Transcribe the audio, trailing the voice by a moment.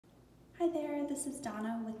Hi there, this is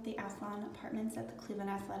Donna with the Athlon Apartments at the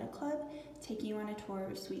Cleveland Athletic Club, taking you on a tour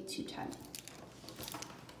of Suite 210.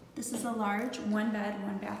 This is a large one-bed,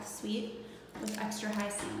 one-bath suite with extra high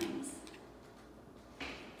ceilings.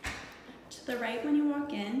 To the right when you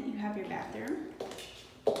walk in, you have your bathroom.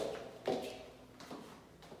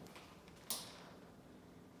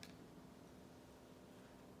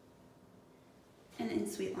 And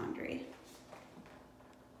in-suite laundry.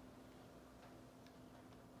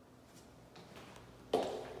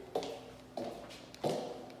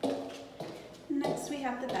 Next we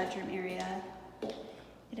have the bedroom area.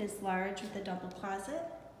 It is large with a double closet,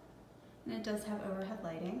 and it does have overhead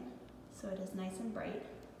lighting, so it is nice and bright.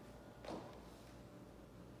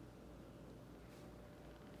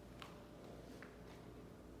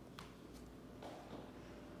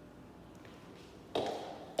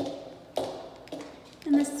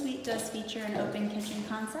 And this suite does feature an open kitchen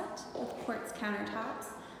concept with quartz countertops,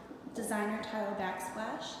 designer tile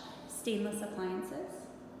backsplash, stainless appliances,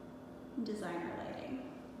 and designer lighting.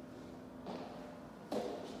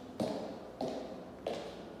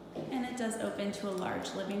 And it does open to a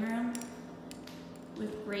large living room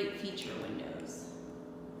with great feature windows.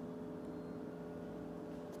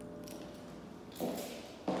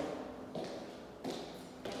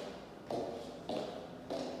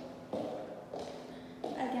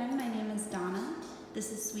 Again, my name is Donna.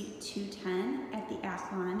 This is Suite 210 at the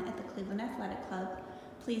Athlon at the Cleveland Athletic Club.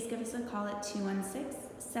 Please give us a call at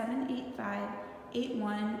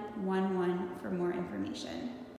 216-785-8111 for more information.